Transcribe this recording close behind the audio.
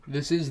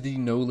This is the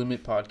No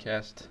Limit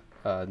podcast.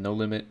 No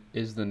Limit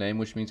is the name,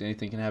 which means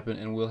anything can happen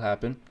and will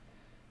happen.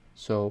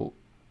 So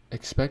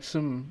expect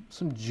some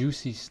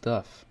juicy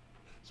stuff.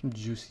 Some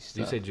juicy stuff.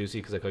 Do you say juicy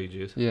because I call you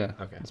Juice? Yeah.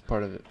 Okay. That's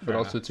part of it. But Fair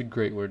also, enough. it's a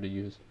great word to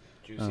use.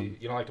 Juicy.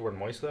 You don't like the word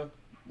moist, though?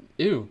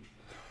 Ew.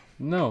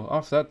 No,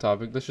 off that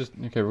topic. Let's just...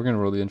 Okay, we're going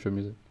to roll the intro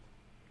music.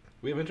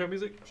 We have intro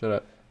music? Shut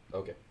up.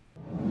 Okay.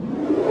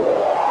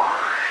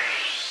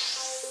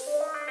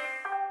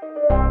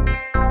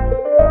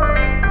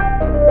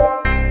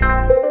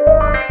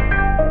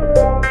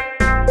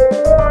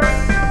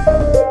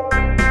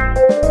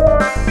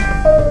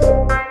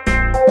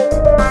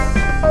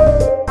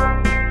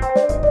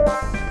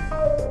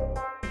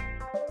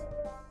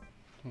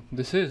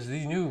 This is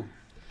the new...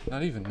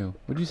 Not even new.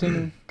 Would you say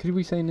new? Could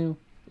we say new?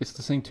 It's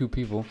the same two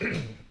people.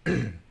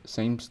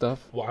 Same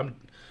stuff. Well, I'm...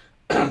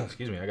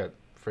 Excuse me, I got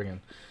friggin'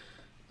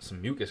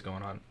 some mucus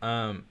going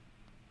on.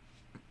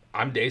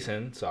 I'm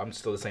Dason, so I'm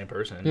still the same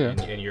person. Yeah.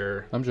 And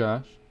you're... I'm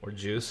Josh. Or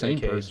Juice. Same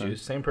aka person.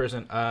 Juice. Same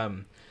person.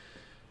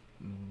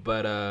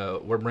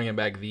 But we're bringing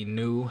back the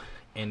new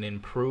and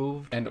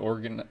improved... And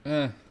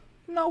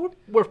No,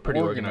 we're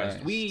pretty organized.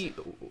 Organized.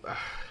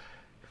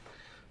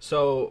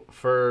 So,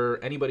 for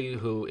anybody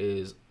who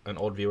is an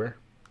old viewer,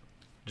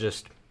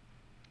 just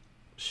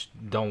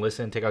don't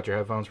listen. Take out your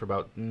headphones for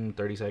about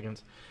 30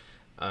 seconds,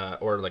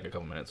 or like a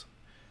couple minutes,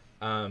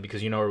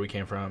 because you know where we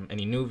came from.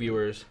 Any new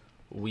viewers,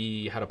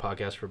 we had a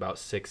podcast for about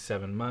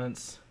 6-7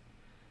 months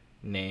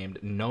named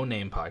No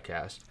Name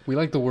Podcast. We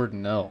like the word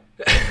no.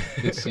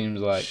 It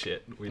seems like.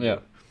 Shit, we Yeah.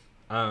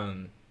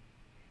 do.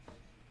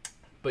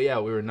 But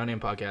yeah, we were No Name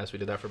Podcast. We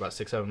did that for about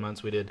 6-7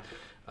 months. We did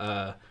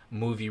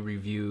movie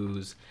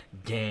reviews,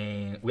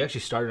 game. We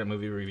actually started at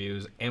movie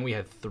reviews, and we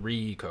had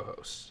 3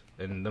 co-hosts,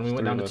 and then we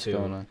went down to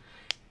 2.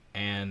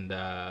 And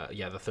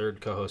the third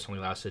co-host only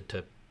lasted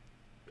to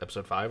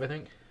episode 5, I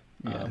think.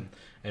 Yeah.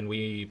 And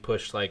we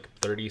pushed like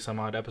 30 some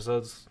odd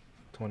episodes,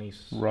 20.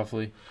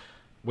 Roughly.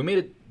 We made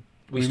it.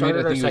 We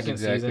started our second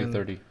season.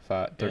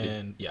 35, 30.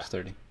 And yeah. It's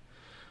 30.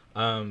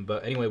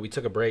 But anyway, we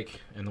took a break,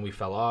 and then we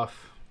fell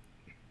off.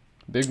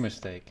 Big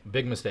mistake.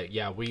 Big mistake.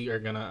 Yeah, we are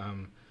gonna.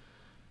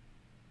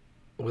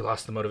 We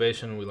lost the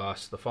motivation. We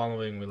lost the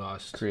following. We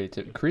lost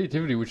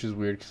Creativity, which is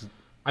weird. Cause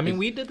I mean,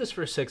 we did this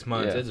for 6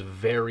 months. Yeah. It's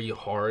very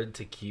hard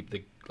to keep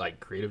the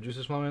creative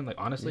juices flowing. Like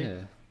honestly,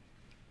 yeah.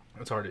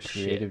 it's hard as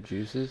Creative shit.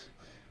 juices.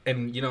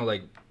 And you know,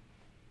 like,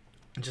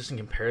 just in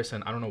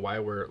comparison, I don't know why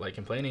we're like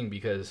complaining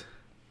because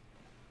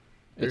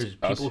there's It's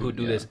us people who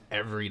do yeah. this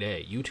every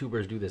day.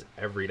 YouTubers do this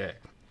every day.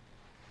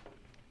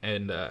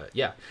 And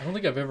yeah, I don't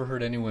think I've ever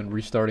heard anyone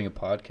restarting a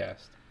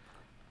podcast.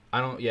 I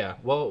don't. Yeah,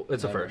 well,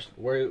 it's Never. a first.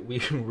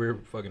 We're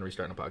fucking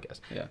restarting a podcast.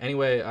 Yeah.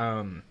 Anyway,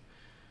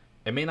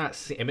 it may not.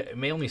 It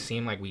may only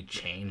seem like we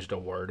changed a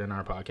word in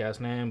our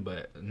podcast name,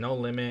 but No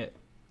Limit.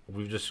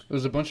 We've just. It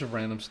was a bunch of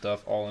random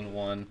stuff all in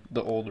one.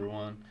 The older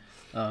one,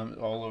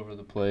 all over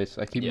the place.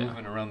 I keep Yeah.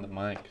 moving around the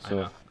mic, I so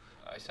know. if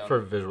I sound For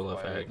visual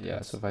quiet, effect.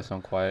 Yeah, so if I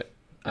sound quiet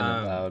and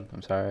loud,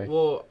 I'm sorry.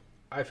 Well,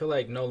 I feel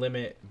like No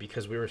Limit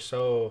because we were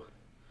so.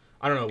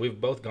 I don't know. We've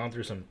both gone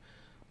through some.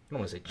 I don't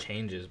want to say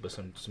changes, but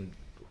some.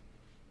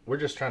 We're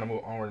just trying to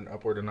move onward and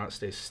upward and not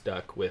stay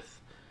stuck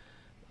with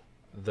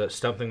the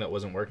something that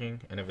wasn't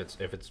working. And if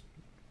it's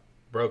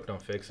broke,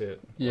 don't fix it.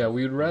 Yeah,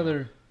 we would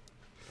rather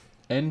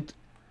end.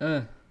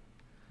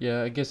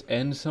 Yeah, I guess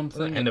end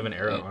something. End of an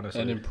era,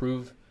 honestly. and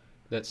improve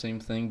that same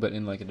thing, but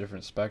in like a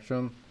different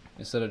spectrum,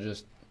 instead of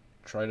just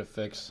try to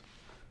fix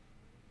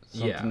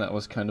something Yeah. that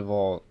was kind of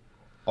all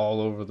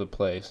over the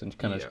place and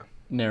kind of Yeah.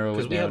 narrow it down.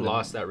 Because we had and-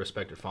 lost that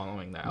respected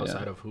following that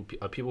outside of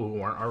people who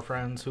weren't our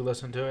friends who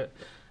listened to it.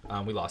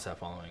 We lost that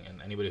following,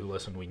 and anybody who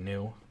listened, we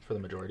knew for the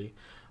majority.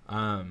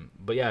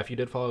 But yeah, if you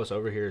did follow us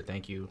over here,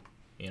 thank you.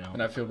 You know,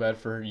 And I feel bad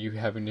for you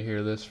having to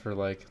hear this for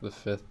like the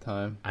 5th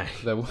time I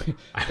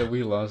that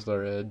we lost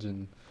our edge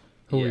and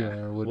who we Yeah.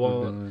 are, what Well,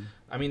 we're doing.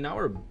 I mean, now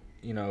we're,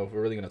 you know, if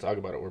we're really gonna talk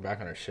about it, we're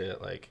back on our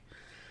shit. Like,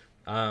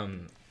 you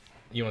want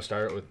to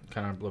start with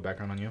kind of a little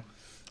background on you?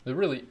 There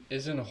really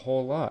isn't a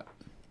whole lot.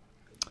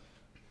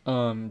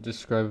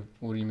 Describe,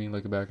 what do you mean,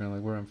 like a background,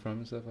 like where I'm from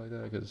and stuff like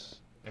that? Because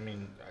I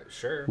mean,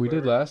 sure. we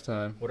did last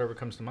time. Whatever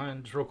comes to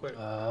mind, just real quick.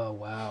 Oh,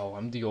 wow.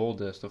 I'm the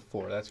oldest of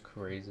 4. That's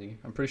crazy.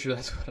 I'm pretty sure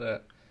that's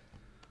what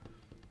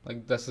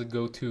that's the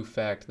go-to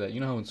fact that,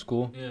 you know how in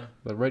school, Yeah.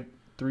 but write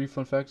 3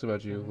 fun facts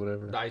about you,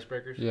 whatever. The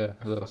icebreakers. Yeah,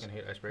 I those. fucking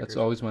hate icebreakers. That's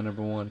always my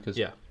number 1, because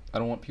Yeah. I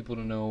don't want people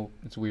to know,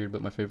 it's weird,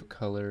 but my favorite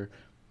color,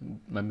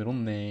 my middle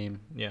name.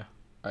 Yeah.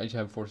 I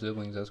have 4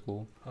 siblings, that's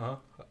cool.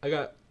 I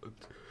got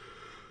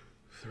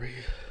 3.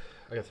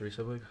 I got 3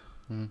 siblings,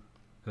 Mm.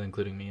 and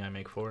including me, I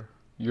make 4.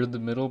 You're the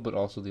middle, but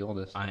also the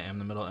oldest. I am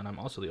the middle, and I'm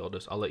also the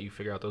oldest. I'll let you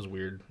figure out those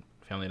weird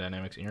family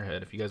dynamics in your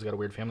head. If you guys got a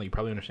weird family, you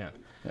probably understand.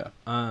 Yeah.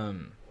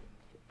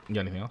 You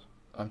got anything else?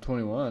 I'm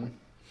 21,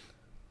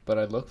 but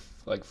I look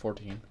like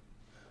 14.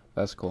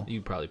 That's cool.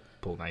 You probably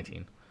pulled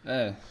 19.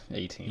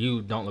 18.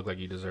 You don't look like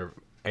you deserve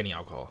any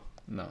alcohol.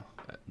 No.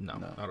 No,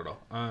 No. not at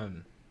all.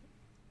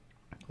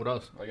 What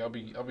else? Like I'll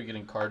be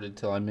getting carded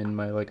till I'm in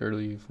my like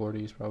early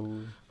 40s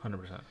probably.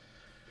 100%.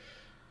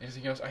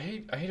 Anything else? I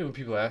hate it when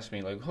people ask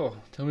me like, "Oh,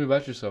 tell me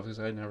about yourself," because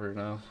I never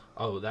know.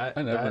 Oh, that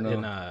I never that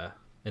know.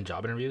 in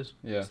job interviews.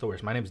 Yeah. It's the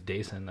worst. My name's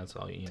Dason. That's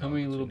all you know. Tell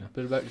me a little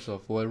bit about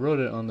yourself. Well, I wrote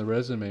it on the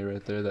resume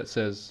right there that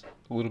says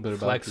a little bit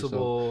about yourself.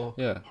 Flexible.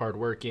 Yeah.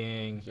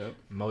 Hardworking. Yep.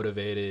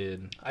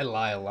 Motivated. I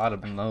lie a lot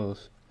about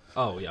those.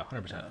 Oh yeah,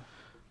 100%.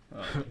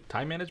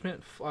 Time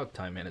management. Fuck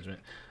time management.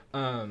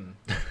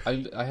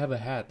 I have a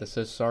hat that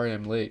says "Sorry,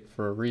 I'm late"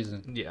 for a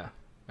reason. Yeah,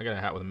 I got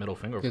a hat with a middle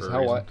finger for Because a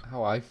reason.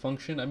 how I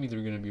function, I'm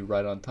either gonna be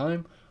right on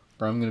time,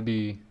 or I'm gonna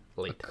be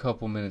a Late.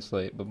 couple minutes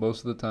late. But most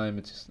of the time,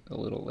 it's just a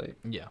little late,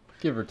 Yeah.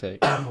 give or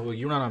take. Well,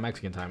 you run on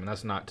Mexican time, and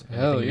that's not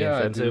Hell anything to be yeah, I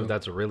offensive. do.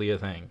 That's really a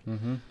thing.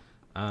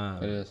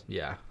 Mm-hmm. It is.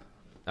 Yeah.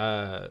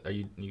 Are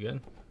you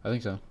good? I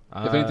think so.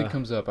 If anything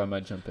comes up, I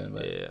might jump in.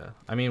 But Yeah.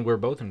 I mean, we're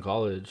both in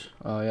college.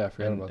 oh yeah, I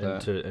forgot And,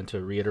 about and that.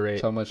 to reiterate,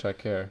 That's how much I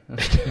care.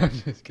 Just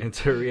kidding. and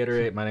to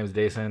reiterate, my name is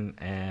Dason,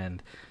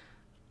 and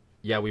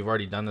yeah, we've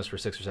already done this for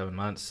 6 or 7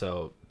 months.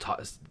 So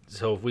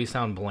if we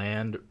sound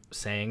bland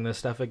saying this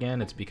stuff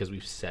again, it's because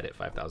we've said it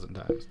 5,000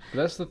 times.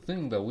 But that's the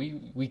thing, though.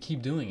 We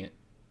keep doing it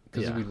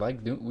because Yeah. we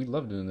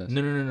love doing this.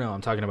 No.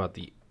 I'm talking about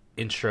the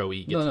intro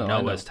we get No, to no, I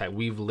know know. us type.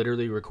 We've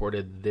literally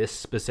recorded this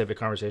specific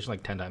conversation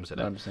like 10 times But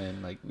today. I'm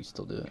saying like we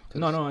still do it. 'cause,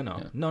 No, I know.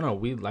 yeah. No.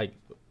 We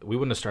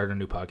wouldn't have started a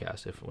new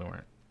podcast if we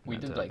weren't. We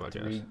into did that like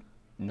podcast. 3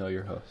 Know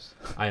Your Hosts.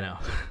 I know.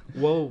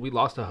 Well, we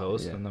lost a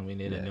host, Yeah. and then we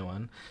need a Yeah. new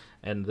one.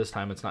 And this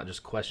time, it's not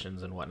just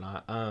questions and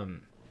whatnot.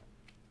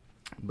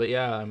 But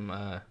yeah,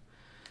 I'm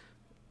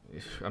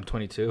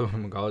 22.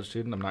 I'm a college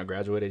student. I'm not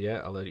graduated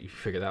yet. I'll let you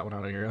figure that one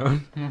out on your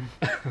own.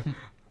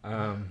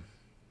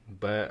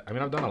 But I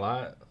mean, I've done a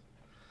lot.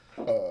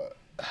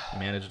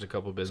 Managed a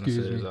couple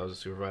businesses. me. I was a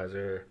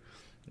supervisor.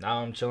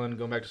 Now I'm chilling,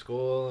 going back to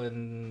school,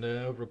 and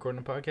recording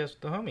a podcast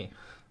with the homie.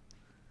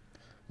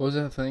 What was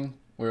that thing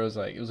where it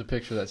was a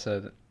picture that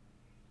said,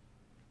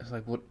 it's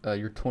like, what,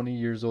 you're 20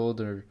 years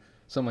old or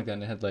something like that,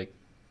 and it had like,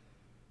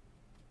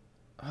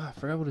 I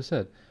forgot what it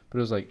said, but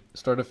it was like,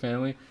 start a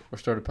family or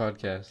start a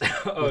podcast.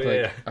 Oh, With, yeah,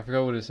 like, yeah. I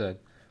forgot what it said.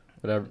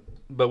 Whatever.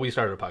 But we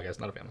started a podcast,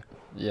 not a family.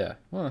 Yeah.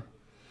 Well,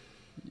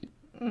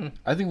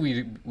 I think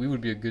we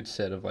would be a good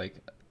set of like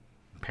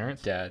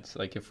Parents dads.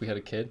 Like if we had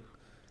a kid.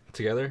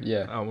 together?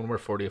 Yeah. When we're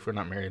 40, if we're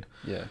not married,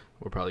 Yeah.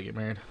 we'll probably get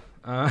married.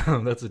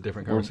 That's a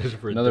different conversation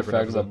for a Another different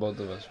fact about episode. both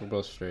of us. We're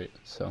both straight.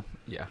 So.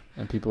 Yeah.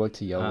 And people like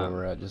to yell where Um,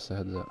 we're at. Just a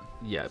heads up.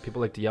 Yeah, people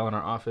like to yell in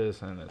our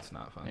office, and it's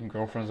not fun. And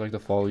girlfriends like to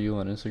follow you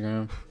on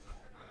Instagram.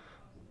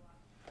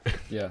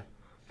 Yeah.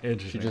 She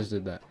Interesting. just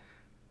did that.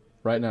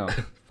 Right now.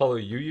 Follow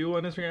you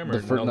on Instagram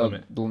or no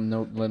limit?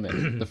 No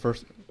limit. The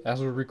first,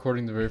 as we're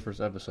recording the very first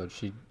episode,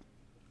 she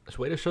It's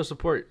way to show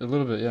support. a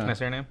little bit, Can I yeah.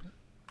 say her name?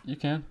 You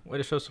can. Way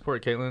to show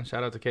support, Caitlin.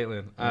 Shout out to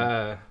Caitlin.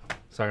 Yeah.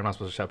 Sorry, I'm not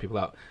supposed to shout people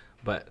out,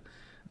 but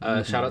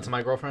Mhm. shout out to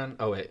my girlfriend.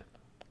 Oh wait,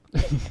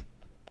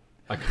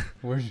 like,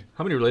 Where's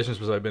how many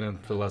relationships have I been in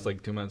for the last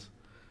like 2 months?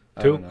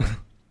 I Two? don't know.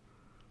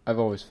 I've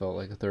always felt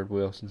like a third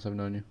wheel since I've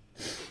known you.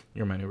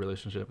 You're my new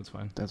relationship. It's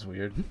fine. That's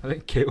weird. I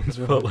think Caitlin's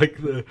felt like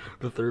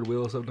the third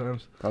wheel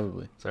sometimes.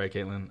 Probably. Sorry,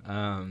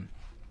 Caitlin.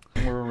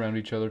 We're around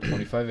each other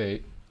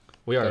 25/8.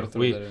 We are. Gotta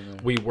throw that in there.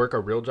 We work a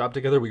real job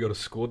together. We go to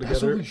school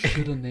That's what together. we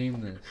should have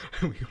named this.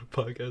 We do a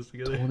podcast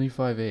together.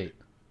 25/8.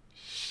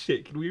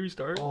 Shit, can we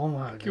restart? Oh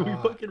my Can we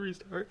god. fucking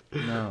restart?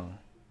 No.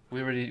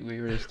 We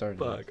already started.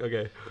 Fuck.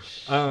 Okay.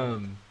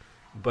 Shit.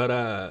 But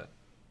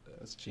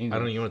That's genius. I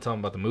don't know. You want to tell them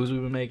about the moves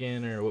we've been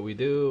making or what we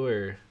do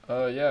or?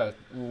 Yeah.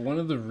 One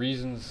of the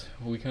reasons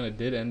we kind of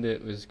did end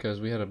it was because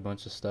we had a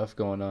bunch of stuff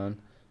going on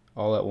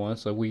all at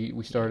once. Like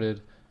we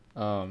started,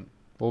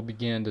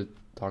 began to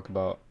talk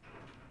about,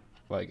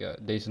 like,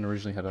 Dason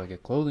originally had like a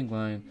clothing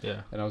line,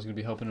 Yeah. and I was gonna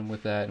be helping him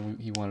with that, and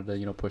he wanted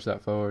to push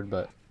that forward,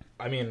 but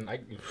I mean,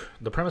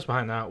 the premise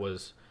behind that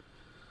was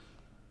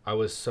I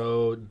was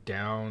so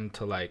down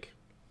to like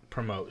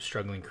promote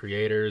struggling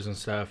creators and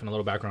stuff, and a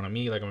little background on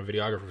me. Like I'm a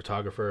videographer,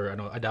 photographer. I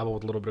know I dabble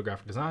with a little bit of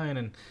graphic design,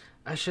 and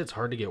that shit's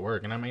hard to get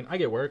work. And I mean, I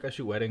get work. I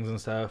shoot weddings and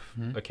stuff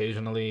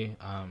occasionally.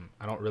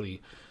 I don't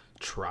really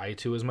try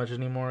to as much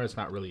anymore. It's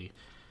not really.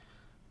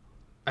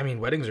 I mean,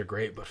 weddings are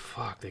great, but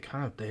fuck,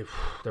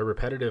 they're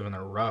repetitive and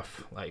they're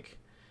rough. Like,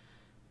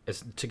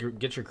 it's to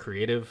get your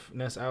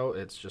creativeness out.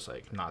 It's just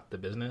like not the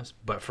business,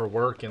 but for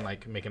work and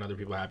like making other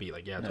people happy,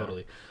 like yeah,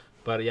 totally.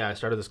 But yeah, I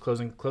started this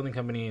clothing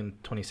company in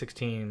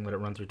 2016. Let it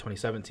run through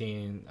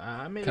 2017.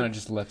 I made kind of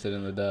just left it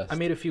in the dust. I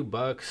made a few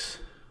bucks.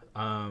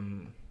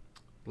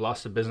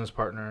 Lost a business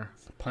partner.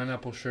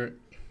 Pineapple shirt,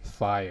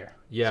 fire.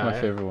 Yeah, it's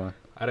my favorite one.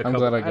 I had a I'm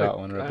couple, glad I had a- got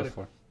one I right had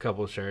before. a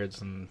couple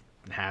shirts and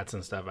hats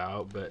and stuff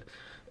out, but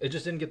it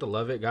just didn't get the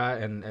love it got.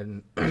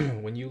 And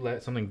when you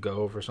let something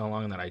go for so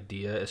long, and that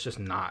idea, it's just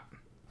not.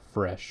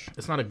 Fresh.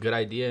 It's not a good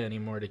idea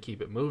anymore to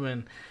keep it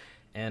moving.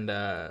 And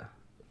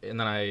then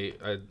I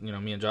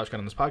me and Josh got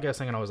on this podcast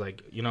thing, and I was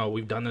like,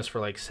 we've done this for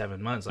like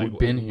 7 months. Like We've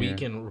been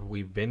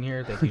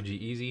here. Thank you,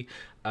 G-Eazy.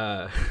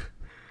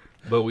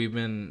 But we've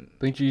been.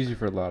 Think you easy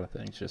for a lot of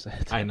things. Just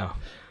I know.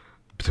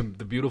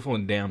 The Beautiful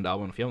and Damned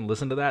album. If you haven't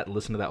listened to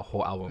that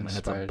whole album, and it's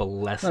a Inspired.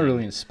 blessing. Not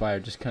really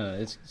inspired. Just kind of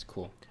it's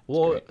cool.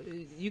 Well,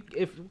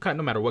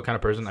 no matter what kind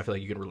of person, I feel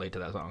like you could relate to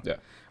that song. Yeah.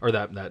 Or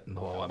that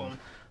whole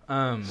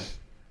album.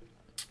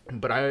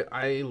 But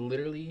I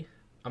literally,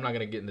 I'm not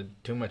gonna get into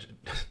too much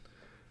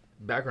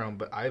background,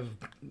 but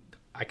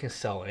I can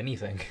sell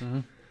anything. Mm-hmm.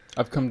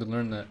 I've come to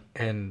learn that.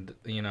 And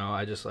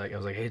I was like,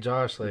 hey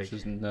Josh, like, which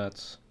is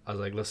nuts. I was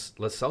like, let's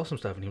sell some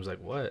stuff, and he was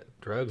like, what,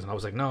 drugs? And I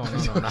was like, no,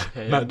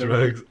 not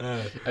drugs.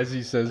 As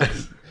he says,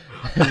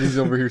 as he's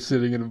over here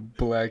sitting in a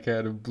black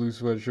hat and blue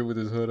sweatshirt with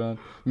his hood on.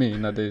 Me,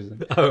 not Daisy.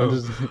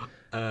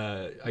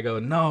 I go,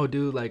 no,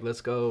 dude, like, let's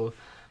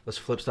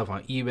flip stuff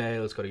on eBay.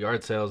 Let's go to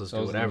yard sales. Let's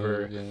do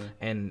whatever. Yeah.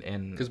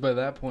 And because by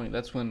that point,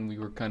 that's when we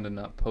were kind of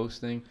not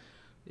posting,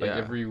 like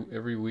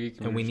every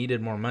week, and we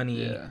needed more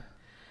money. Yeah.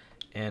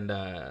 And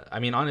I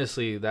mean,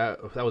 honestly,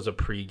 that was a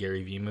pre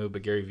Gary Vee move,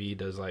 but Gary Vee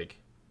does, like,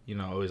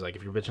 always like,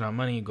 if you're bitching on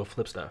money, go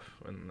flip stuff,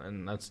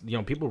 and that's,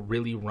 people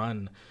really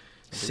run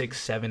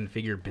 6-7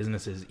 figure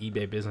businesses,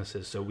 eBay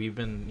businesses. So we've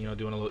been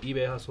doing a little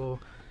eBay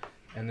hustle,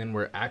 and then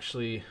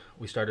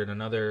we started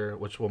another,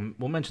 which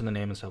we'll mention the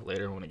name and stuff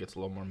later when it gets a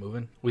little more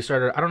moving. We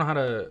started, I don't know how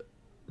to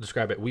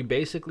describe it. We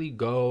basically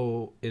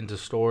go into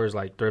stores,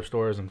 like thrift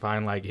stores, and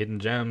find like hidden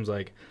gems,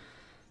 like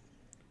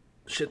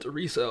shit to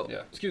resell.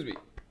 Yeah. Excuse me.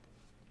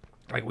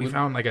 Like we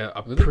found like a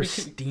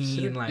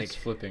pristine, like, it's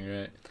flipping,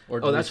 right?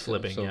 Or that's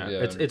flipping. So, yeah.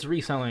 It's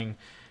reselling,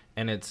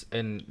 and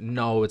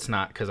no, it's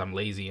not, because I'm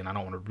lazy and I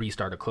don't want to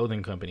restart a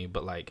clothing company.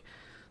 But like,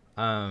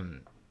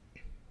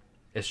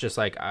 it's just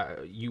like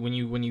when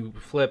you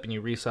flip and you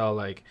resell,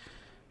 like,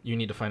 you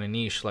need to find a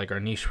niche. Like our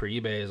niche for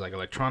eBay is like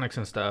electronics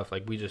and stuff.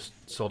 Like we just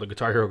sold a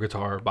Guitar Hero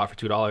guitar, bought for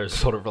 $2,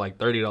 sold it for like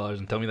 $30,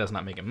 and tell me that's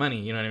not making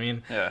money. You know what I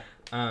mean? Yeah.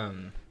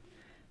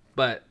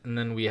 And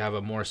then we have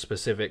a more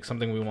specific,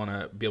 something we want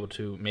to be able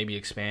to maybe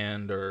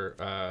expand, or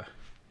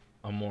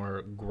a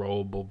more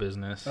growable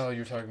business. Oh,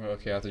 you're talking about,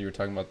 okay, I thought you were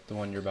talking about the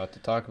one you're about to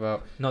talk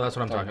about. No, that's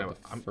what I'm talking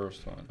about. The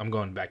first one. I'm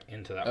going back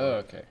into that one. Oh,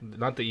 okay.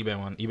 Not the eBay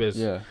one. eBay's,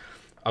 yeah.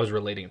 I was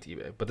relating it to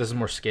eBay, but this is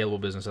more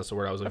scalable business. That's the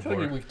word I was looking for. I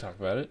think we could talk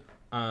about it.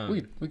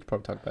 We could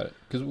probably talk about it,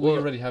 because we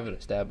already have it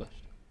established.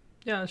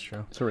 Yeah, that's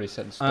true. It's already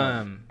set in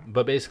stone.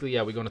 But basically,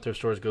 yeah, we go into thrift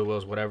stores,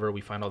 Goodwills, whatever.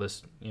 We find all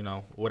this,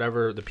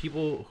 whatever the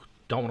people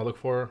don't want to look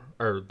for,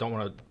 or don't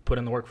want to put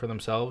in the work for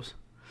themselves.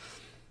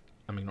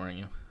 I'm ignoring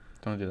you.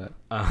 Don't do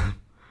that.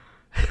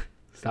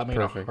 Stop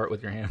making a heart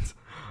with your hands.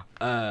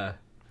 Can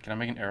I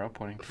make an arrow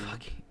pointing to you?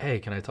 Hey,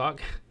 can I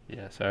talk?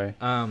 Yeah, sorry.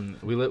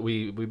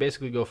 We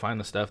basically go find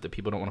the stuff that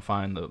people don't want to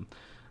find, the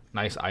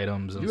nice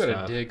items and stuff. You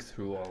gotta dig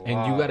through a lot.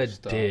 And you gotta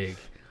dig,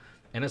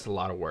 and it's a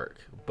lot of work.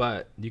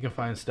 But you can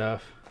find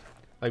stuff.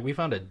 Like we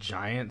found a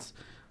Giants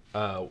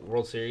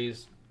World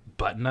Series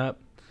button-up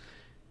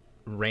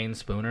Rain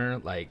Spooner,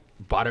 like,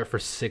 bought it for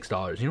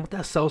 $6. You know what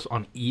that sells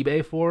on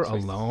eBay for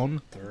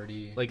alone?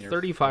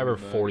 $35 or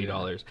 $40.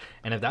 Yeah.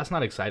 And if that's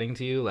not exciting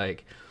to you,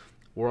 like,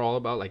 we're all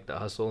about like the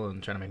hustle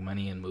and trying to make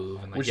money and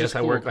move. And like, yes,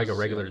 I work like a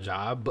regular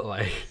job, but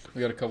like,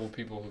 we got a couple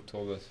people who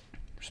told us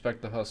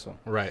respect the hustle.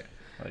 Right.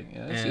 Like,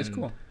 yeah, it's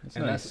cool. It's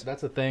nice.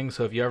 That's the thing.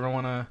 So if you ever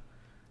want to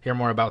hear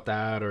more about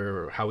that,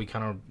 or how we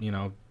kind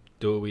of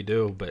do what we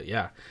do, but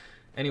yeah.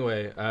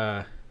 Anyway,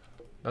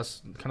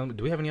 that's kind of.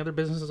 Do we have any other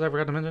businesses I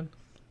forgot to mention?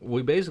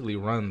 We basically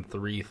run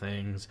 3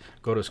 things: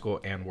 go to school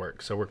and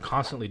work. So we're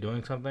constantly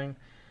doing something.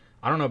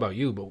 I don't know about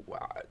you,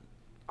 but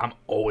I'm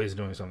always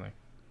doing something.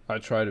 I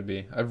try to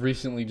be. I've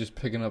recently just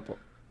picking up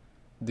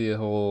the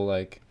whole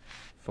like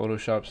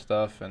Photoshop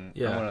stuff, and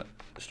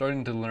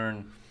starting to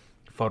learn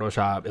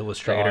Photoshop,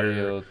 Illustrator,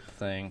 audio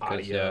thing.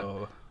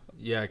 Audio.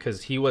 Yeah,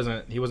 because he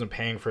wasn't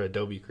paying for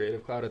Adobe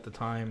Creative Cloud at the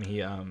time.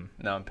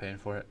 Now I'm paying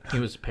for it. He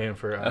was paying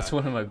for. That's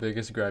one of my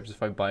biggest gripes.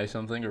 If I buy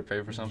something or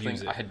pay for something,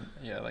 I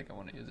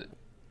want to use it.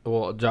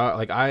 Well,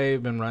 like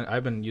I've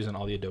been using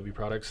all the Adobe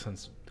products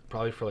since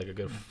probably for like a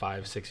good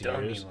 5-6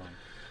 years.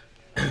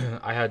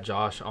 I had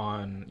Josh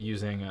on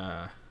using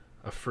a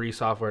free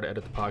software to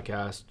edit the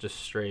podcast, just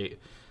straight,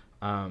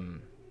 all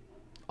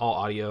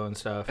audio and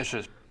stuff. It's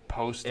just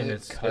post and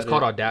it's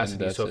called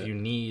Audacity. So if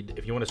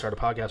you want to start a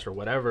podcast or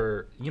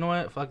whatever, you know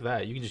what? Fuck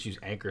that. You can just use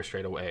Anchor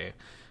straight away.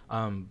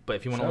 But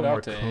if you want a little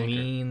more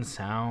clean Anchor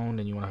sound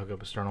and you want to hook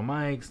up external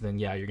mics, then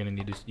yeah, you're gonna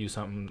need to use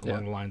something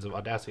along the lines of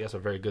Audacity. That's a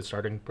very good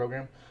starting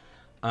program.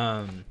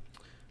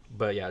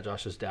 But yeah,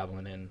 Josh is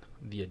dabbling in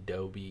the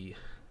Adobe.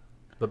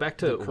 But back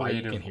to why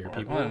you can hear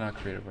people. Why not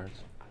creative words?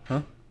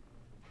 Huh?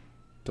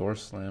 Door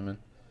slamming.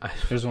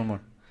 Here's one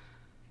more.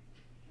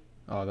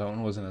 Oh, that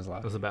one wasn't as loud.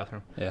 It was the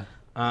bathroom. Yeah.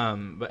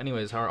 But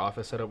anyways, how our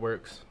office setup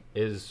works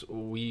is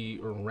we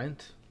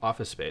rent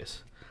office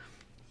space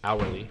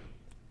hourly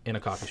in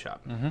a coffee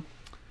shop. Mm-hmm.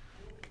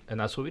 And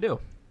that's what we do.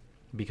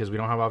 Because we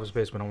don't have office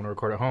space, we don't want to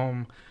record at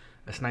home.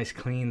 It's nice,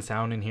 clean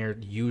sound in here.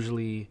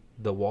 Usually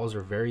the walls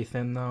are very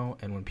thin, though.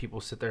 And when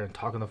people sit there and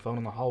talk on the phone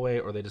in the hallway,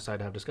 or they decide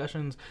to have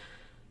discussions,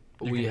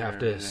 we have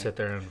to sit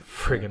there and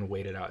friggin'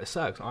 wait it out. It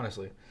sucks,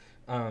 honestly.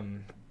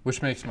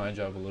 Which makes my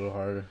job a little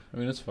harder. I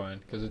mean, it's fine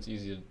because it's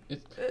easy.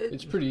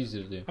 It's pretty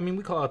easy to do. I mean,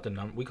 we call out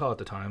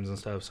the times and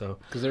stuff. So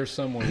because there's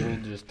someone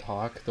who'll just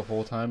talk the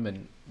whole time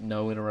and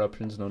no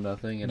interruptions, no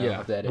nothing, and I don't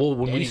have to edit well,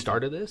 when we anything.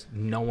 started this,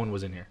 no one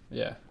was in here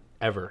Yeah.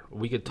 ever.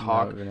 We could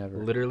talk. Never.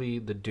 Literally,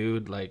 the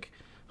dude like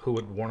who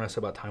would warn us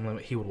about time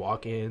limit. He would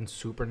walk in,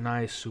 super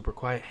nice, super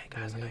quiet. Hey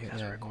guys, I know you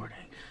guys are recording,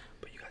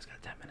 but you guys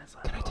got 10 minutes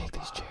left. Can I take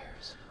these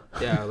chairs?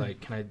 Yeah, like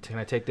can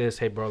I take this?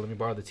 Hey bro, let me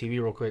borrow the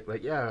TV real quick.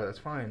 Like, yeah, that's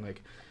fine.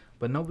 Like,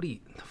 but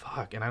nobody,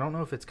 fuck. And I don't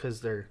know if it's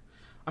because they're,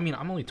 I mean,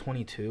 I'm only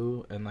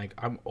 22 and like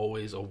I'm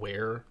always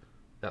aware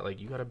that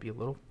like you gotta be a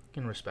little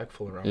fucking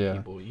respectful around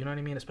people. You know what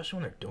I mean? Especially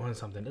when they're doing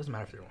something. It doesn't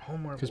matter if they're doing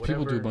homework. Because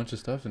people do a bunch of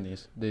stuff in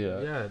these. They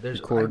there's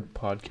record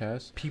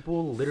podcasts.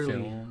 People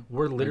literally, film,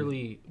 we're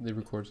literally, they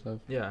record stuff.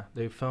 yeah,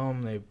 they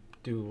film, they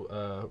do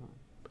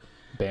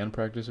Band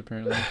practice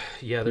apparently.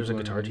 yeah, there's a People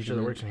in guitar teacher that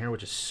engineering. works in here,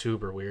 which is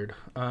super weird.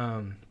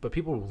 But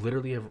people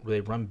literally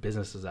they run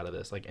businesses out of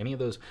this. Like any of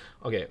those.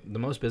 Okay, the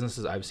most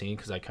businesses I've seen,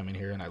 because I come in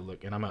here and I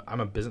look, and I'm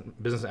a business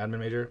admin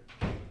major,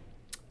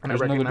 and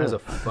There's I another recognize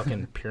door. a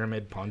fucking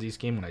pyramid Ponzi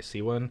scheme when I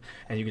see one,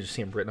 and you can just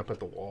see them written up at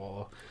the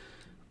wall,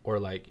 or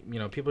like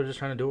people are just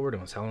trying to do what we're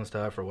doing, selling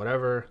stuff or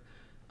whatever.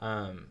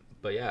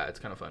 But yeah, it's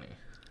kind of funny.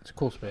 It's a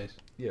cool space.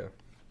 Yeah.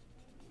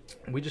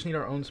 We just need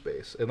our own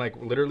space. And like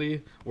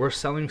literally we're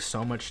selling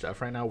so much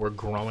stuff right now. We're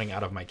growing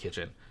out of my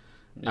kitchen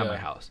at my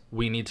house.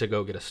 We need to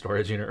go get a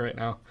storage unit right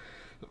now.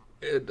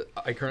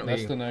 I currently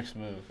That's the next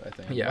move, I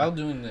think. Yeah. While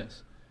doing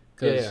this,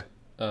 because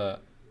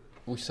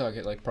we suck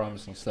at like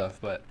promising stuff,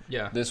 but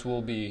yeah. this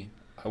will be.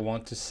 I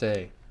want to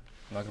say,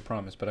 I'm not gonna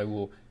promise, but I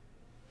will.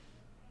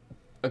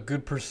 A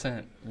good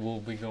percent will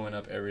be going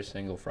up every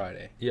single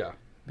Friday. Yeah.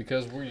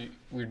 Because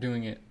we're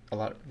doing it a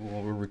lot.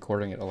 Well, we're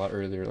recording it a lot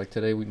earlier. Like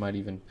today, we might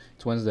even.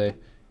 It's Wednesday.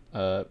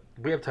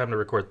 We have time to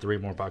record 3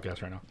 more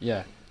podcasts right now.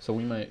 Yeah. So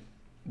we might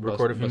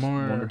Record a few bust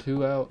more. 1 or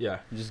 2 out. Yeah.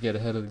 Just get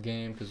ahead of the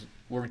game because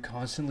we're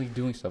constantly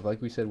doing stuff.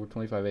 Like we said, we're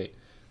 25/8.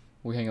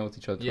 We hang out with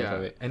each other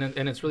 25/8.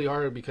 And it's really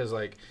hard because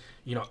like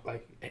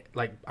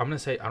like I'm gonna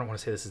say, I don't want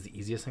to say this is the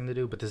easiest thing to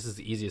do, but this is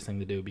the easiest thing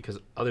to do because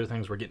other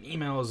things we're getting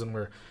emails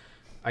and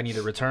I need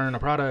to return a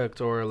product,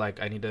 or like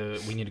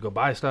we need to go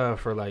buy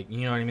stuff, or like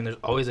what I mean. There's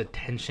always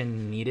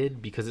attention needed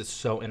because it's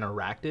so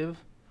interactive.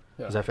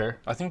 Yeah. Is that fair?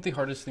 I think the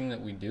hardest thing that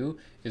we do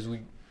is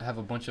we have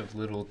a bunch of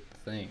little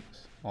things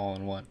all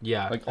in one.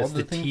 Yeah, like all all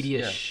the things,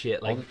 tedious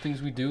shit. Like all the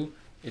things we do,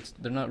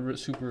 they're not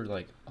super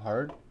like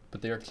hard,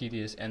 but they are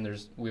tedious. And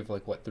we have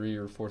like 3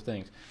 or 4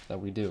 things that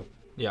we do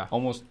yeah,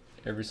 almost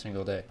every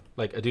single day.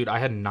 like dude, I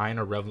had 9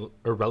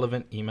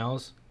 irrelevant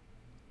emails,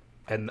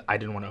 and I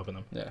didn't want to open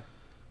them. Yeah.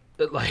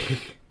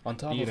 Like On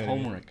top You of know what I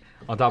mean? homework,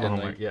 on top of And,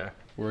 homework, like, yeah.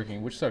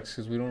 working, which sucks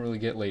because we don't really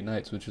get late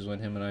nights, which is when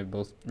him and I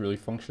both really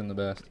function the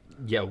best.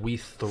 Yeah, we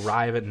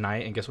thrive at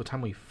night, and guess what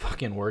time we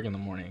fucking work in the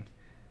morning?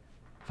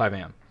 5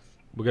 a.m.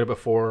 We get up at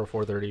 4 or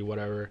 4:30,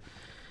 whatever.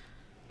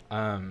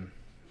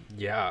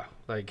 Yeah,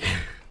 like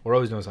we're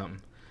always doing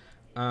something.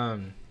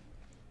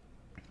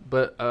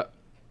 But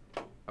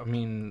I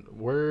mean,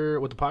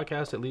 we're with the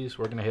podcast. At least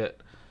we're gonna hit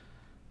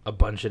a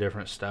bunch of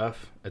different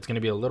stuff. It's gonna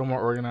be a little more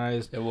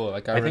organized. Yeah, well,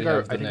 like I I think already our-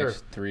 have the I think our-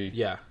 next 3.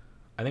 Yeah,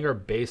 I think our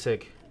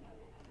basic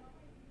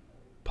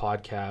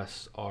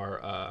podcasts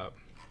are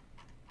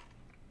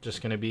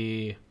just gonna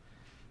be,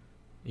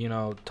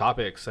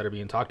 topics that are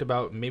being talked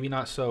about. Maybe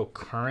not so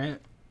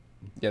current.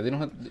 Yeah, they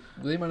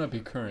might not be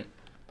current,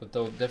 but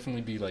they'll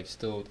definitely be like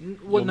still.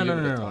 Well, you'll no, be no,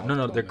 able no, to no, talk no,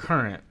 no. about They're it.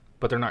 current,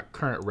 but they're not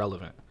current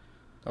relevant.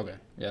 Okay,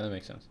 yeah, that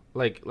makes sense.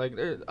 Like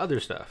there's other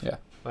stuff. Yeah.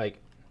 Like,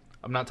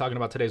 I'm not talking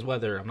about today's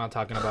weather. I'm not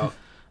talking about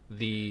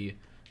the,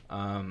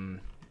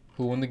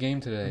 Who won the game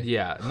today?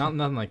 yeah,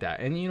 nothing like that.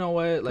 And you know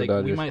what? Like, we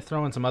Dodgers. might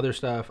throw in some other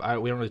stuff. We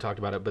haven't really talked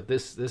about it, but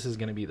this is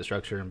gonna be the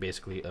structure and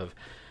basically of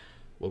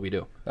what we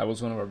do. That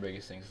was one of our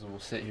biggest things. So we'll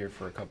sit here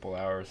for a couple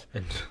hours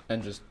And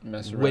and just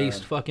mess around.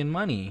 waste fucking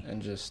money.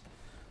 And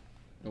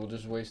we'll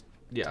just waste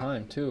Yeah.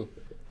 time too.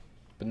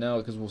 But now,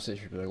 because we'll sit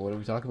here and be like, what do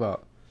we talk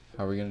about?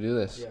 How are we gonna do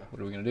this? Yeah.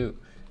 What are we gonna do?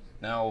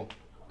 Now,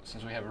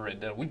 since we have it written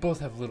down, we both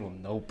have little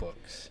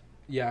notebooks.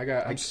 Yeah,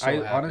 I'm so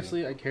happy.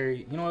 honestly, I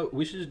carry. You know what?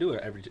 We should just do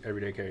it every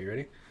day. Carry. You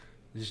ready?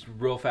 Just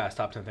real fast.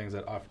 Top 10 things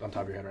that on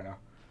top of your head right now.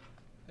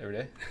 Every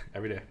day?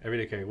 Every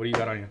day carry. What do you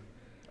got on you?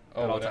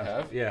 Oh, At all what I times?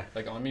 have? Yeah.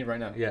 Like on me right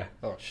now? Yeah.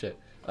 Oh, shit.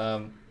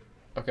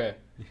 Okay.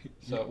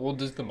 So, well,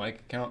 does the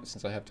mic count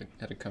since I had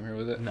to come here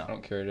with it? No. I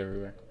don't carry it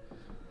everywhere.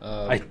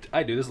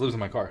 I do. This lives in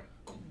my car.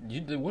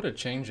 You did, what a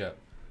change up.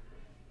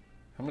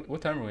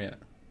 What time are we at?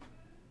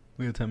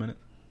 We have 10 minutes.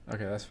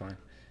 Okay, that's fine.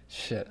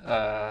 Shit.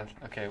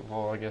 Okay,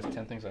 well, I guess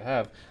 10 things I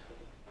have.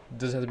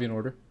 Does it have to be in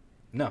order?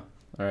 No.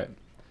 All right.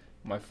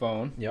 My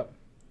phone, Yep.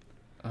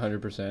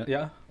 100%.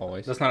 Yeah.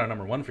 Always. That's not a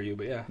number 1 for you,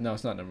 but yeah. No,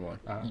 it's not number 1.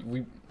 Uh-huh.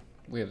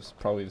 We have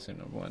probably the same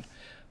number 1.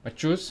 My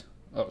shoes.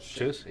 Oh,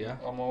 shit. Shoes. Yeah.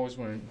 I'm always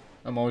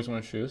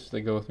wearing shoes.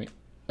 They go with me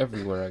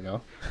everywhere I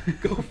go.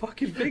 Go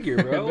fucking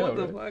figure, bro. I know, What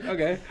the right? fuck?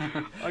 Okay.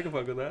 I can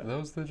fuck with that. That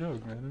was the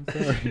joke, man.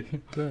 I'm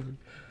sorry. Sorry.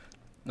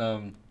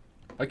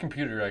 My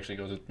computer actually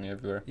goes with me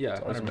everywhere. Yeah,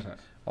 It's always, 100%.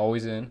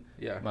 always in.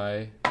 Yeah.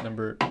 My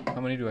number.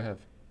 How many do I have?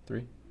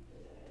 3.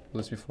 Will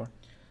this be 4?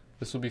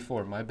 This will be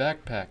 4. My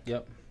backpack.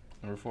 Yep.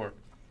 Number 4.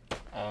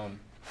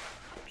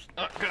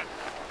 Not good.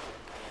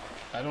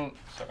 I don't.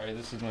 Sorry,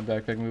 this is my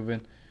backpack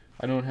moving.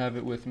 I don't have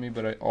it with me,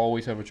 but I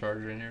always have a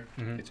charger in here.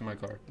 Mhm. It's in my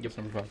car. Yep. It's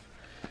number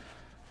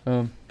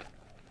 5.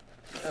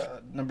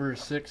 Number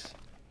 6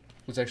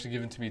 was actually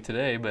given to me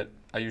today, but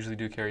I usually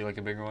do carry like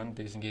a bigger one.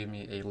 Jason gave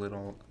me a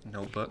little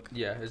notebook.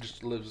 Yeah, it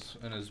just lives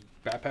in his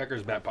backpack or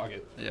his back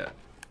pocket. Yeah.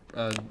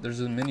 There's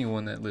a mini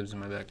one that lives in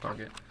my back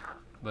pocket,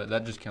 but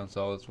that just counts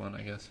all as one,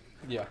 I guess.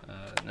 Yeah.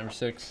 Number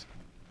 6,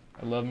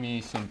 I love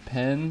me some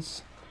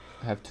pens.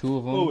 I have 2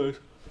 of them. Always.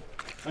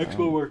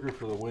 Expo worker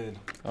for the win.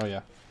 Oh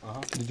yeah. Uh-huh.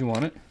 Did you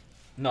want it?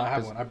 No, I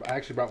have one. I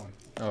actually brought one.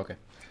 Oh, okay.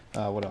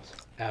 What else?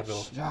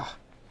 Advil. Yeah.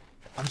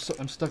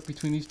 I'm stuck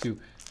between these two.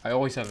 I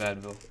always have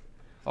Advil.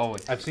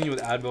 Always. I've seen you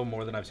with Advil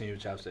more than I've seen you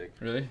with chapstick.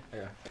 Really?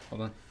 Yeah.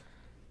 Hold on.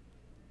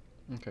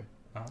 Okay.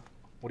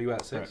 What are you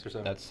at, 6 Alright, or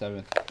 7? That's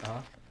 7.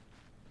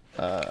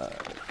 Uh-huh.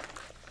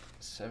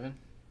 7,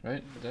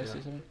 right? Did I say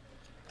Yeah. 7?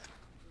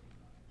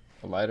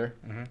 A lighter.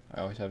 Mm-hmm.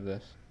 I always have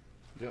this.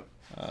 Yep.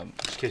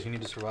 Just in case you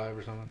need to survive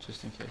or something.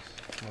 Just in case.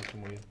 Smoke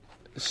some weed.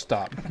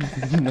 Stop.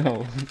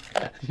 No.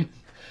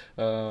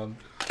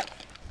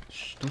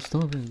 Shh, don't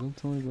stop it. Don't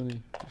tell anybody.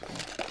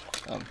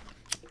 I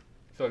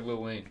feel like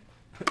Lil Wayne.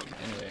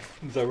 Anyway.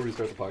 Is that where we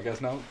start the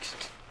podcast now?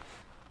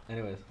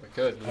 Anyways. I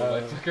could. Little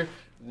light flicker.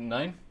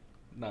 9?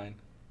 9.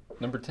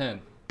 Number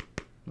 10.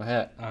 My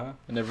hat. Uh-huh.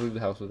 I never leave the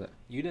house with it.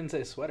 You didn't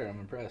say sweater. I'm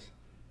impressed.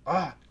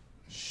 Ah!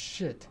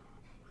 Shit.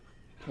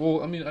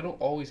 Well, I mean, I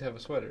don't always have a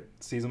sweater.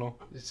 Seasonal?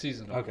 It's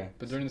seasonal. Okay.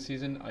 But during the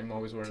season, I'm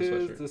always wearing a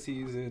Tis sweatshirt the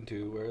season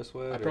to wear a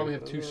sweater. I probably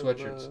have 2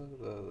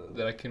 sweatshirts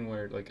that I can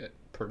wear like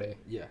per day.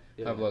 Yeah.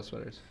 I have a lot of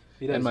sweaters.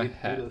 He does. And my he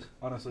hat. does,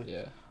 honestly.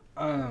 Yeah.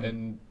 And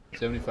And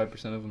 75%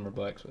 of them are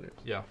black sweaters.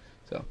 yeah.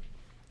 So.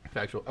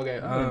 Factual. Okay.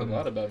 I learned a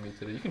lot about me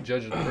today. You can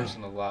judge a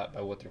person a lot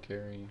by what they're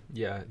carrying.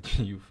 Yeah,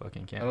 you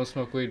fucking I can't. don't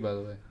smoke weed, by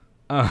the way.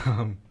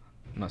 I'm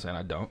not saying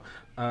I don't.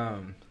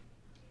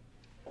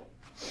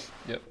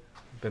 Yep.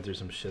 Been through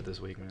some shit this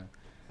week, man.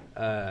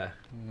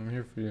 I'm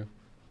here for you.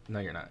 No,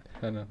 you're not.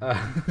 I know.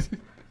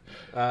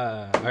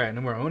 All right,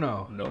 numero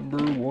uno. Number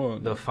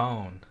 1. The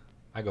phone.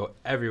 I go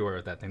everywhere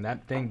with that thing.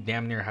 That thing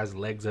damn near has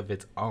legs of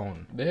its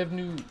own. They have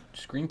new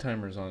screen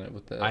timers on it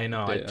with the. I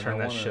know. I update, and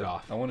turned that wanna- shit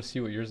off. I want to see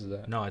what yours is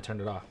at. No, I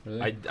turned it off.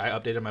 Really? I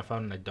updated my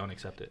phone and I don't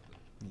accept it.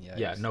 Yeah.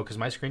 Yeah, no, because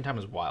my screen time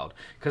is wild.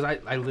 Because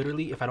I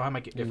literally, if I don't have my,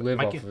 You if live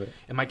my, off of it.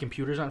 if my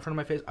computer's not in front of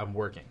my face, I'm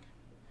working.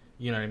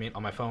 You know what I mean?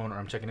 On my phone, or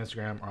I'm checking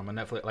Instagram, or on my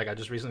Netflix. Like, I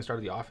just recently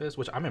started The Office,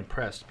 which I'm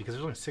impressed because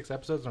there's only 6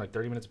 episodes and like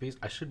 30 minutes apiece.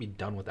 I should be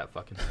done with that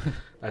fucking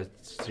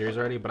series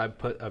already. But I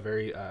put a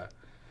very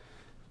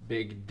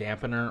big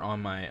dampener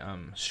on my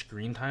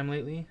screen time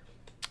lately,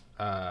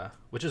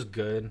 which is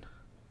good.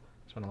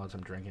 Spent a lot of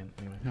time drinking.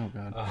 Anyway. Oh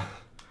god.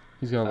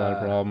 He's got a lot of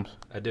problems.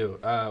 I do.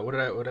 What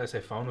did I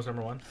say? Phone was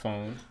number 1.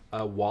 Phone.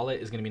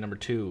 Wallet is gonna be number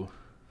 2.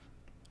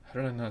 How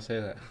did I not say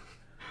that?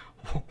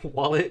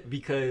 Wallet,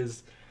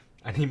 because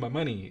I need my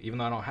money. Even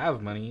though I don't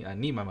have money, I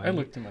need my money. I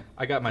looked in my.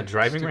 I got my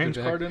driving Stupid range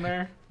bag. card in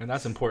there, and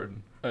that's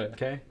important. Oh,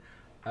 yeah.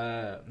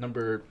 Okay.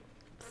 Number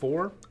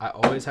 4, I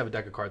always have a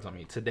deck of cards on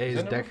me. Today's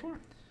Is that deck. number 4?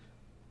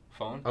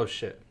 Phone. Oh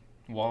shit.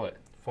 Wallet.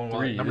 Phone 3.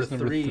 wallet. Number It's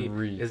number 3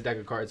 3. is deck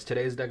of cards.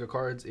 Today's deck of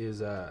cards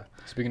is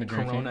Speaking of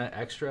drinking. Corona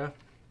Extra,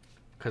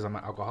 because I'm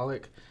an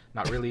alcoholic.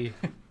 Not really,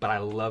 but I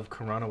love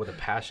Corona with a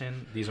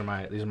passion. These are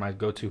my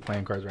go-to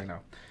playing cards right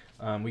now.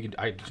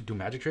 I do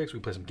magic tricks. We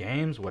play some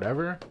games,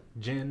 whatever.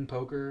 Gin,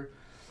 poker.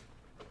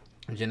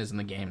 Gin is in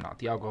the game, not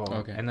the alcohol.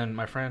 Okay. And then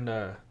my friend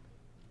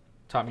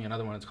taught me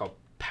another one. It's called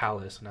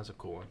Palace, and that's a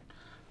cool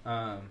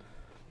one.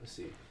 Let's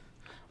see.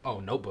 Oh,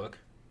 notebook,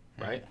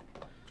 right?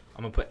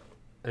 I'm gonna put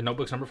the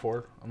notebook's number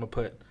 4. I'm gonna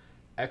put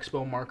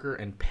Expo marker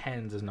and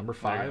pens as number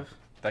There you 5. go.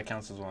 That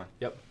counts as one.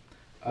 Yep.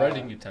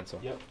 Writing utensil.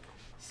 Yep.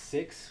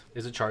 6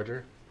 is a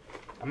charger.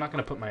 I'm not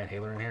gonna put my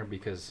inhaler in here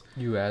because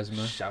You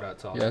asthma. shout out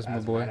to all You the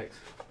asthma boy. asthmatics.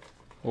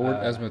 Well, we're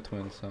Uh, asthma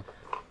twins, so.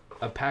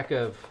 A pack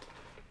of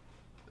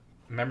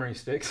memory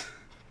sticks.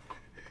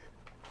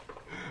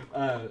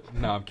 No,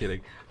 I'm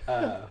kidding.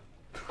 I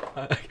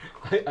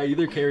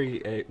either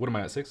carry a. What am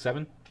I at? 6,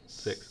 7,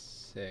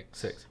 6,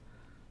 6.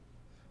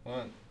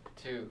 1,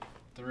 2,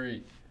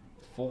 3,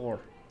 4,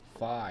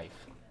 5,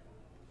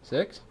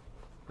 6.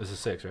 This is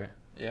 6, right?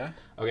 Yeah.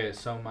 Okay,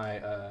 so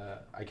my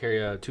I carry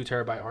a 2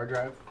 terabyte hard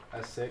drive.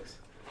 That's 6.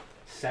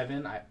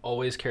 7, I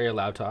always carry a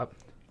laptop.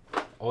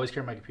 Always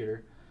carry my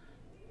computer.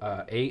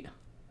 8,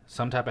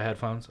 some type of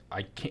headphones.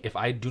 I can't, if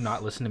I do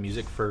not listen to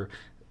music for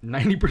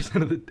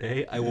 90% of the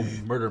day, I will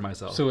murder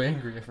myself. So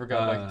angry. I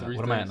forgot like 3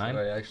 what am I at, things 9?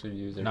 that I actually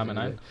use. Now I'm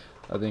every at 9? day.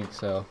 I think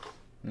so.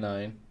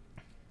 9.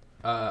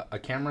 A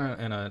camera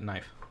and a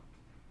knife.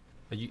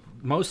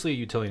 Mostly a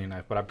utility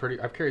knife, but I've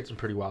carried some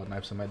pretty wild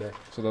knives in my day.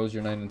 So those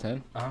your 9 and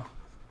 10? Uh-huh.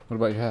 What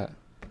about your hat?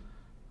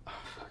 Oh,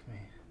 fuck me.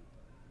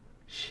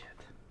 Shit.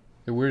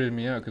 It weirded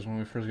me out because when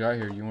we first got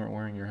here, you weren't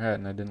wearing your hat,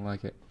 and I didn't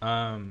like it.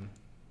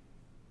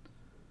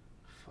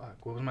 Fuck.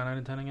 Fuck. What was my 9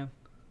 and 10 again?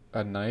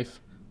 A knife.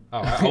 Oh,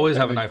 I always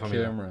have a And knife on me.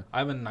 camera. I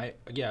have a knife.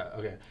 Yeah,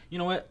 okay. You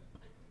know what?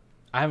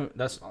 I haven't.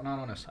 That's not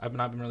honest. I've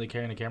not been really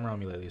carrying a camera on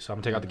me lately, so I'm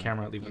gonna take out the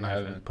camera, leave the You knife,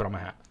 and haven't. put on my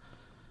hat.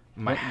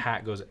 My What?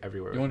 hat goes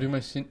everywhere. You want to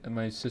do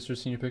my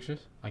sister's senior pictures?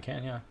 I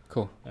can, yeah.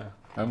 Cool. Yeah.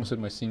 I almost said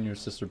my senior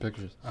sister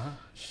pictures. Uh huh.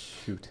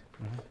 Shoot.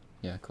 Mm-hmm.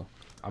 Yeah, cool.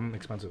 I'm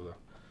expensive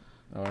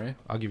though. All right.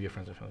 I'll give you a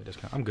friends and family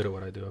discount. I'm good at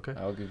what I do. Okay.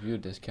 I'll give you a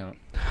discount.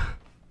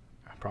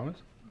 I promise.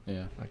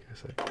 Yeah. Like I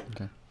said.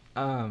 Okay.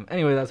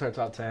 Anyway, that's our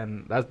top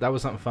 10. That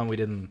was something fun we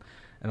did in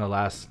the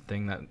last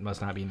thing that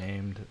must not be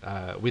named.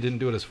 We didn't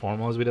do it as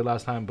formal as we did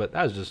last time, but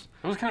that was just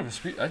It was kind of a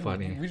speed.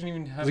 Funny. We didn't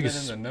even have like that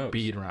a in the notes.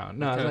 speed round.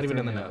 No, It it's kinda not even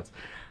in threw the me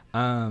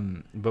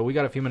notes. But we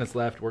got a few minutes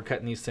left. We're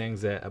cutting these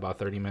things at about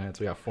 30 minutes.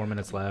 We got 4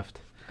 minutes left.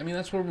 I mean,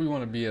 that's where we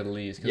want to be at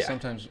least. Because Yeah.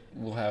 sometimes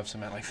we'll have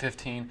some at like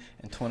 15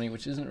 and 20,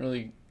 which isn't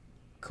really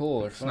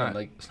cool or It's fun. not.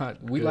 Like It's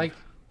not. we good.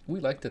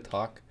 like to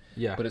talk,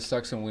 Yeah. but it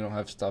sucks when we don't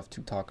have stuff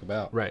to talk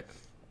about. Right.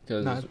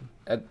 Because No.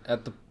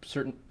 at the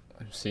certain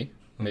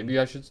maybe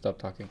I should stop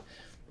talking.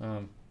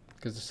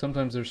 Because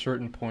sometimes there's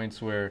certain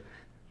points where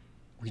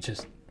we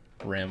just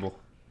ramble,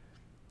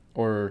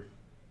 or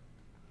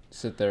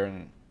sit there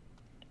and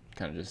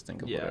kind of just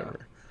think of Yeah.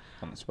 whatever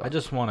on the spot. I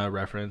just want to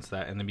reference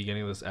that in the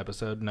beginning of this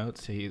episode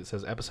notes, he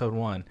says episode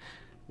 1,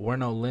 we're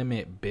no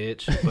limit,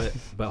 bitch.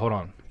 But hold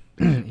on,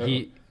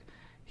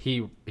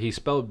 he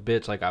spelled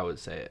bitch like I would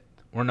say it.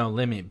 We're no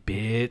limit,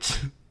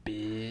 bitch.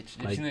 bitch.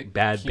 Like Isn't it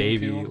bad Key and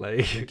baby, Peele?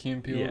 like Key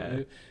and Peele, yeah.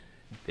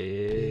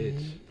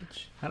 Bitch.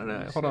 I don't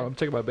know. Hold on, I'm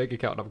checking my bank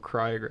account and I'm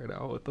crying right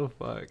now. What the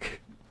fuck?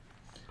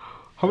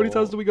 How many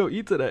times do we go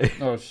eat today?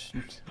 Oh,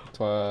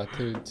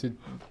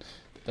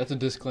 that's a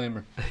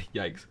disclaimer.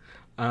 Yikes.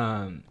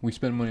 We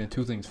spend money on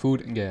two things: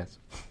 food and gas.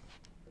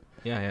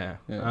 Yeah.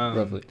 Yeah,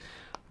 roughly.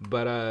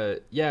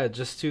 But yeah,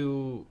 just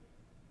to,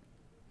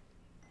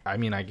 I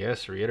mean, I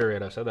guess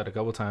reiterate. I've said that a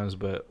couple times,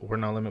 but we're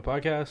No Limit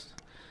Podcast.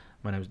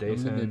 My name's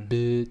Dason,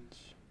 Bitch.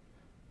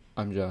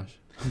 I'm Josh.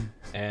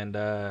 and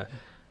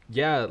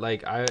yeah,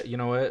 like you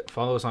know what?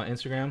 Follow us on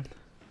Instagram.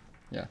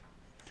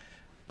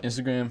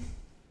 Instagram,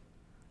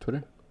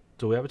 Twitter.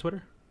 Do we have a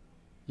Twitter?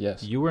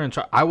 Yes. You were in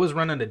charge. I was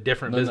running a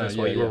different business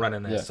while you were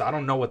running this, yeah. so I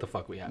don't know what the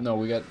fuck we have. No,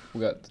 we got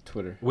the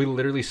Twitter. We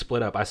literally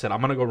split up. I said,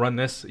 I'm gonna go run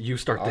this. You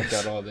start I this.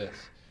 got all this.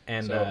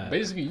 And So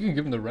basically, you can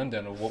give them the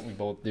rundown of what we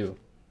both do.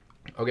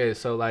 okay,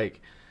 so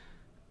like,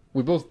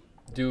 We both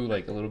do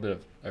like a little bit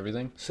of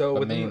everything. so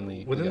But within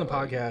mainly the we got,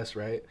 like- podcast,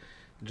 right?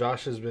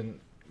 Josh has been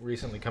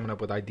recently coming up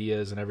with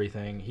ideas and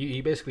everything. He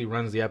basically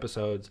runs the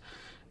episodes,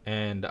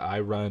 and I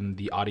run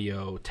the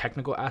audio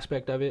technical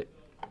aspect of it.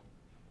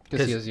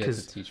 Because he has yet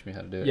 'cause- to teach me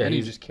how to do it. yeah, and he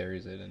he's- just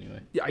carries it anyway.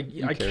 Yeah, I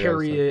carry all the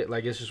carry stuff. it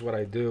like it's just what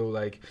I do.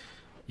 Like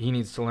he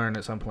needs to learn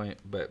at some point,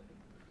 but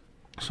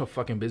I'm so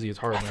fucking busy. It's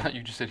hard. I Man. thought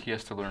you just said he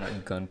has to learn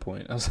at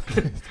gunpoint. I was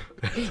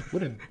like,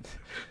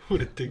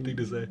 What a dick thing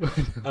to say.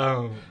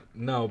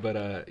 No,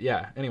 but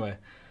yeah. Anyway,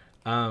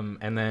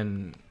 and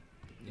then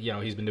you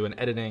know he's been doing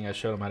editing. I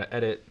showed him how to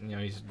edit. You know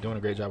he's doing a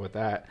great job with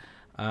that.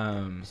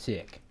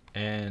 Sick.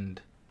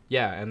 And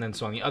yeah, and then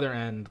so on the other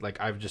end, like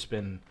I've just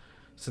been,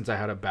 since I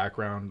had a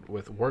background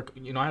with work.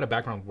 You know, I had a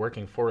background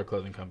working for a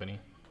clothing company.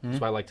 Mm-hmm.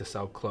 That's why I like to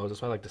sell clothes.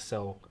 That's why I like to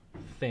sell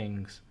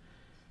things.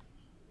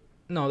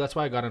 No, that's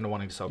why I got into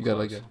wanting to sell You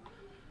clothes. got like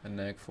a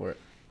knack for it.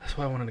 That's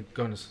why I wanted to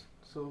go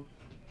into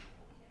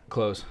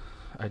clothes.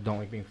 I don't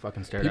like being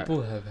fucking stared at.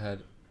 People have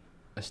had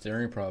a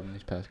staring problem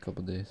these past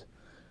couple days.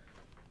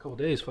 Couple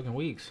days, fucking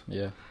weeks.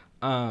 Yeah.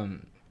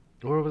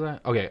 Where was I?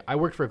 Okay, I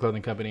worked for a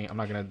clothing company. I'm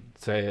not gonna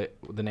say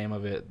the name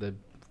of it. The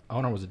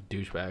owner was a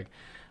douchebag.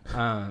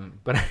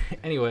 But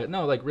anyway,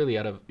 no, like really,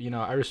 out of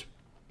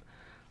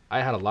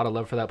I had a lot of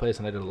love for that place,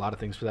 and I did a lot of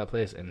things for that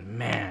place. And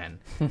man,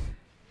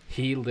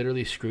 he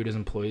literally screwed his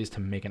employees to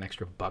make an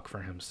extra buck for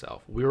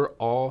himself. We were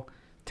all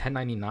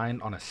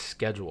 1099 on a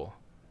schedule.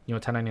 You know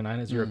what 1099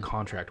 is? You're a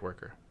contract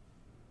worker.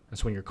 And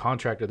so when you're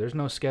contracted, there's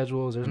no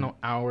schedules, there's no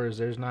hours,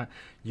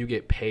 you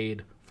get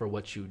paid for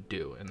what you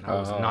do. And that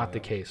was not the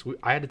case.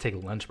 I had to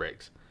take lunch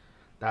breaks.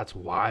 That's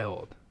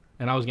wild.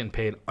 And I was getting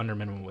paid under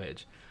minimum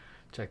wage.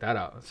 Check that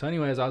out. So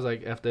anyways, I was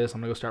like, F this,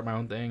 I'm going to go start my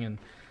own thing. And,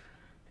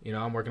 you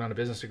know, I'm working on a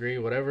business degree,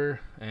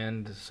 whatever.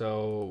 And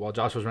so while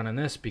Josh was running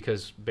this,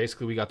 because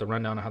basically we got the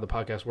rundown of how the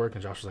podcast worked,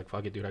 and Josh was like,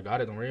 fuck it, dude, I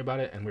got it. Don't worry about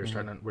it. And we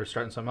were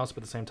starting something else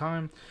at the same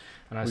time.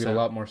 And I We said, get a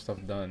lot more stuff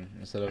done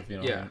instead of,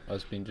 Yeah.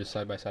 us being just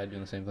side by side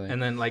doing the same thing.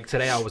 and then like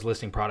today I was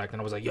listing product, and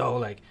I was like, yo,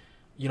 like,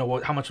 you know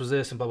what, how much was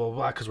this? And blah, blah,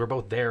 blah. Because we're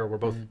both there. We're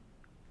both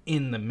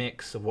in the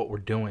mix of what we're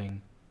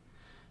doing.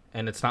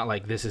 And it's not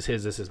like this is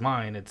his, this is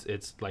mine.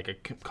 It's like a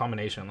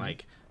combination,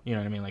 like, you know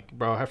what I mean? Like,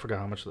 bro, I forgot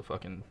how much the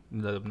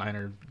vintage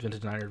Niner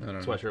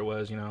sweatshirt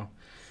was, you know?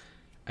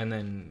 And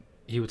then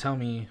he would tell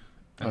me,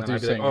 and then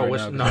I'd be like, oh,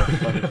 I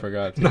fucking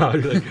forgot. no,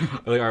 I'd be like,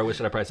 all right, what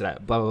should I price it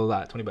at? Blah, blah,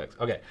 blah, $20.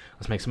 Okay,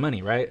 let's make some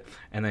money, right?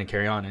 And then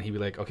carry on. And he'd be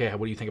like, okay,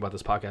 what do you think about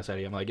this podcast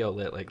idea? I'm like, yo,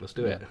 let's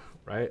do it,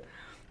 right?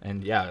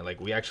 And yeah,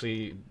 like we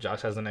actually,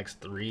 Josh has the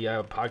next three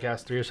or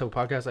so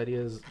podcast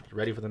ideas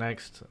ready for the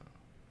next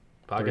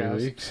podcast.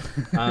 3 weeks.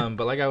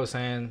 But like I was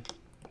saying,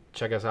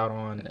 check us out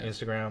on Yeah.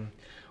 Instagram.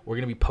 We're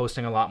gonna be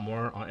posting a lot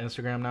more on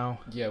Instagram now.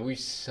 Yeah, we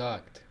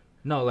sucked.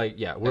 No, like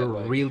yeah, we're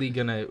like- really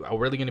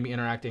gonna be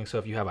interacting. So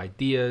if you have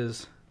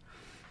ideas,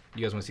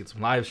 you guys want to see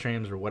some live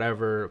streams or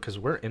whatever, because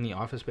we're in the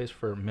office space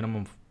for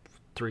minimum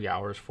 3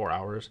 hours, 4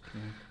 hours,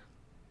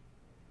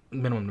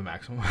 minimum to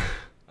maximum.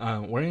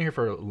 We're in here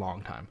for a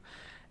long time,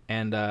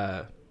 and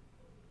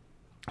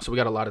so we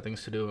got a lot of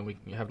things to do, and we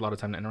have a lot of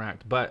time to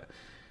interact. But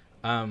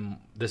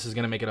this is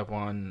gonna make it up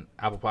on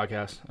Apple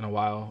Podcasts in a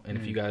while, and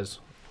if you guys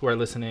who are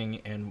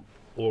listening and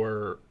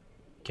or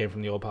came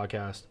from the old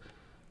podcast,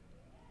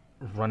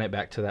 run it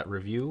back to that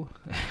review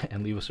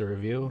and leave us a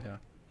review,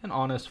 an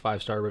honest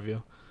 5-star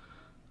review.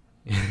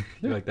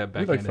 You like that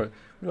backhanded?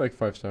 We like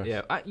 5 stars.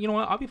 Yeah, you know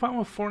what? I'll be fine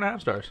with 4.5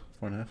 stars.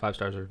 4.5. 5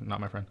 stars are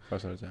not my friend. 5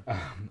 stars. Yeah.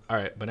 All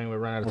right, but anyway, we're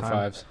running out of Or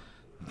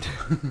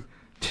time.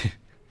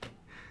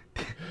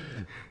 5s.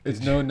 It's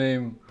no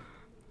name.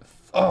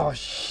 Oh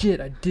shit!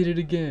 I did it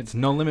again. It's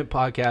No Limit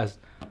Podcast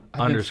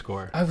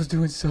 _ I was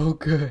doing so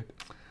good.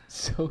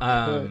 So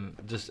good.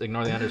 Just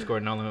ignore the underscore.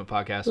 No Limit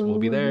Podcast. We'll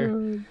be there.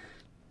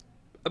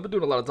 I've been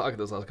doing a lot of talking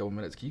this last couple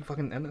minutes. Can you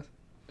fucking end this?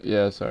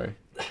 Yeah, sorry.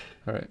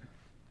 All right.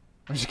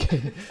 I'm just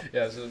kidding.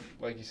 Yeah, so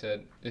like you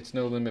said, it's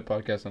No Limit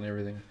Podcast on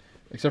everything,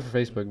 except for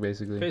Facebook,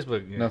 basically.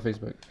 Facebook. Yeah. No,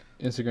 Facebook,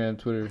 Instagram,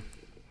 Twitter.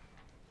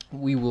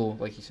 We will,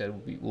 like you said,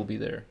 we'll be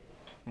there.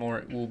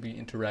 More, we'll be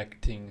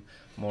interacting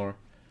more,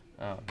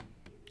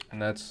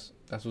 and that's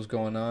what's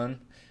going on.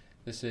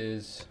 This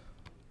is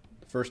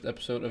the first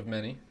episode of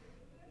many.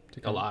 To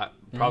A come. lot.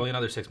 Probably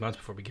another 6 months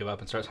before we give up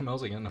and start something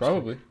else again. No,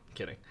 Probably.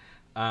 kidding.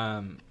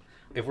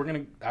 If we're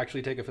gonna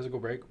actually take a physical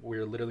break,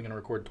 we're literally gonna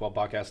record 12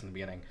 podcasts in the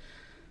beginning,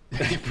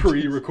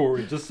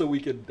 pre-record, just so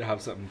we could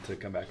have something to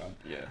come back on.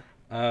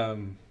 Yeah.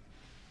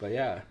 But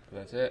yeah.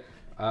 That's it.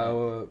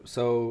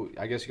 So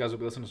I guess you guys will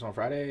be listening to us on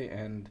Friday,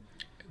 and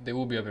They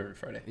will be up every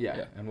Friday.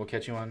 yeah, and we'll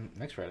catch you on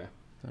next Friday.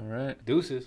 All right. Deuces.